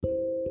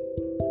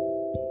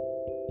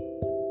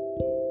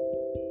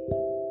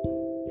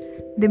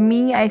The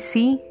me I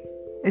see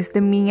is the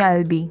me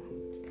I'll be.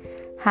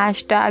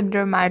 Hashtag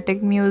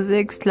dramatic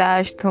music /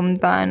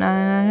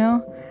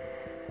 thumtana.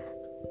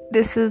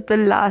 This is the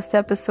last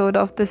episode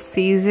of the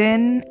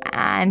season,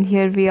 and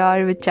here we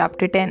are with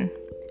chapter 10,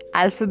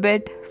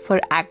 Alphabet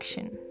for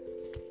Action.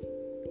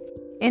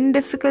 In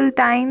difficult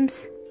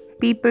times,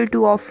 people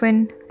too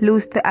often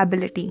lose the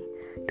ability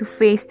to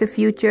face the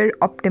future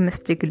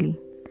optimistically.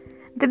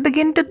 They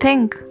begin to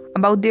think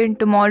about their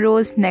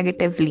tomorrows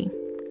negatively.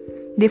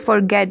 They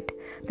forget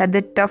that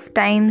the tough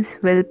times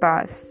will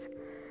pass.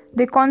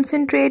 They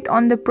concentrate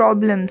on the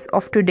problems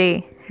of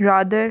today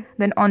rather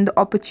than on the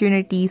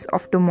opportunities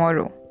of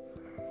tomorrow.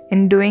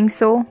 In doing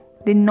so,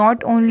 they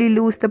not only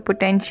lose the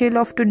potential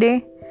of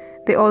today,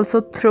 they also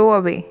throw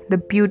away the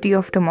beauty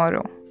of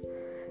tomorrow.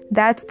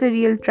 That's the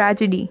real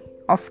tragedy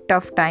of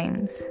tough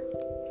times.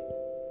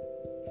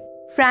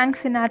 Frank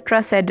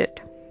Sinatra said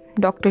it.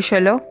 Dr.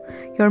 Shallow,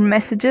 your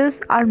messages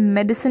are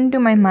medicine to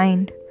my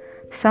mind.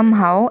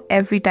 Somehow,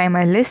 every time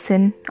I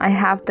listen, I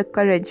have the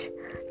courage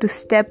to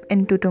step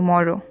into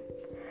tomorrow.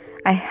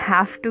 I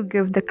have to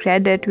give the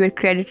credit where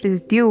credit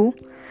is due.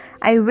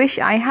 I wish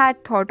I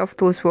had thought of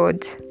those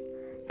words.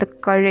 The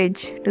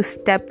courage to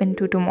step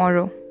into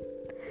tomorrow.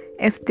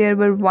 If there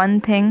were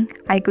one thing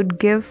I could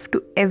give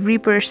to every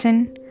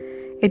person,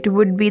 it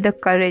would be the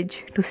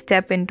courage to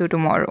step into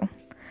tomorrow.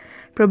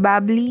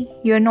 Probably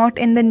you're not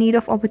in the need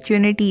of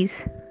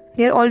opportunities.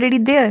 They're already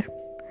there.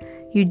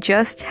 You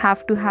just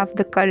have to have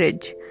the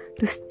courage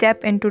to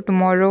step into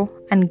tomorrow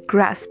and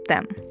grasp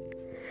them.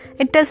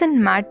 It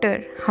doesn't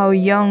matter how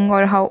young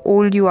or how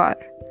old you are.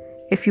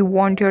 If you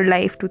want your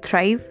life to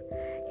thrive,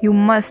 you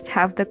must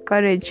have the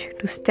courage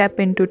to step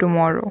into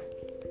tomorrow.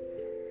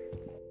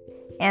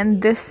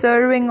 And this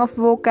serving of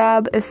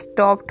vocab is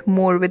topped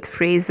more with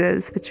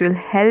phrases which will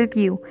help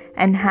you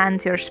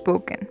enhance your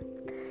spoken.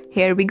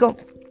 Here we go.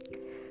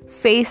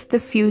 Face the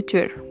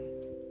future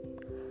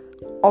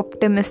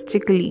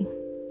optimistically.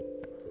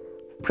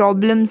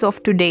 Problems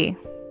of today.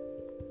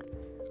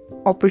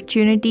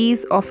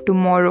 Opportunities of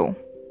tomorrow.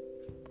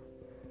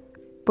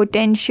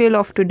 Potential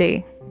of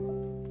today.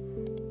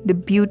 The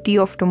beauty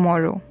of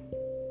tomorrow.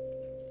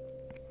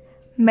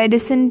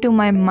 Medicine to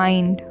my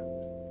mind.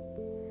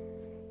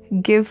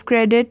 Give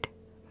credit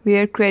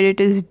where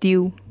credit is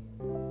due.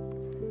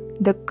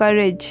 The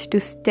courage to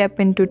step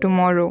into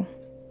tomorrow.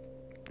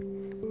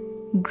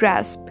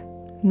 Grasp,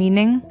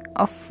 meaning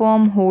a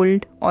firm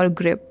hold or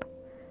grip.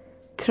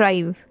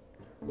 Thrive,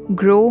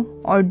 grow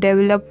or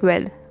develop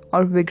well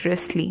or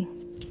vigorously.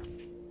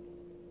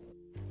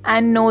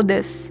 And know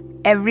this,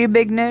 every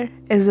beginner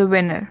is a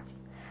winner.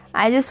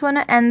 I just want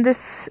to end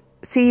this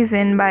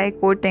season by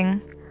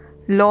quoting,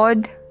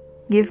 Lord,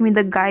 give me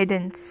the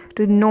guidance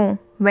to know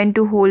when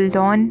to hold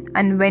on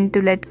and when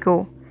to let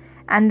go,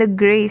 and the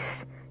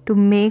grace to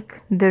make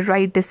the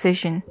right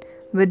decision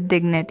with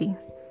dignity.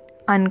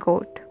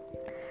 Unquote.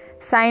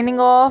 Signing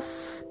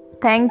off.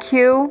 Thank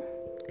you.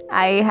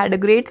 I had a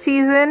great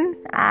season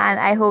and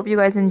I hope you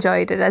guys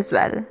enjoyed it as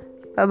well.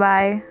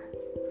 Bye-bye.